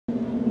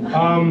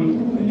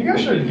You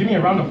guys should give me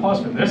a round of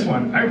applause for this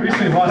one. I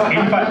recently lost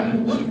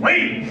 85.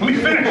 Wait, let me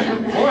finish.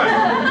 Hold on.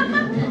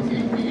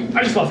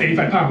 I just lost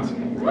 85 pounds.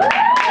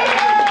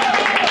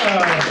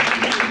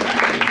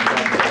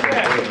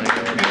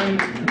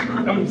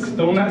 And I'm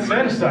still not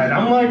satisfied.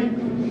 I'm like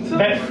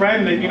that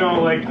friend that, you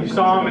know, like you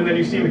saw him and then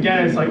you see him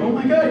again. It's like, oh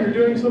my God, you're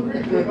doing so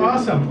great. You're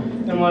awesome.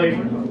 And like,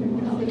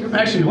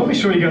 actually, let me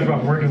show you guys what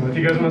I'm working with.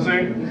 You guys want to see?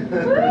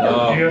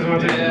 Oh. You guys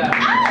want to see? Yeah.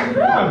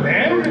 Come on,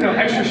 man. We're gonna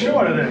extra show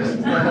out of this.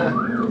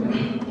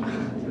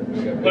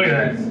 Look at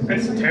that.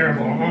 It's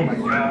terrible. Oh my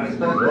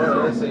God.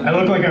 I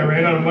look like I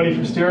ran out of money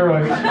for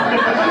steroids.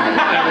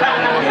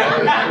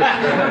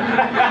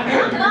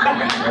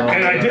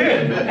 And I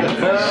did.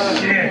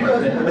 Shit.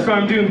 That's why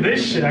I'm doing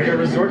this shit. I gotta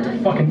resort to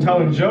fucking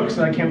telling jokes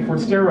that I can't afford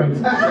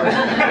steroids.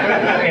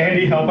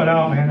 Andy, help it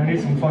out, man. I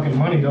need some fucking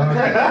money, dog.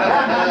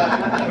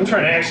 I'm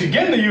trying to actually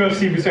get in the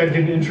UFC besides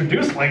getting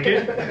introduced like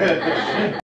it.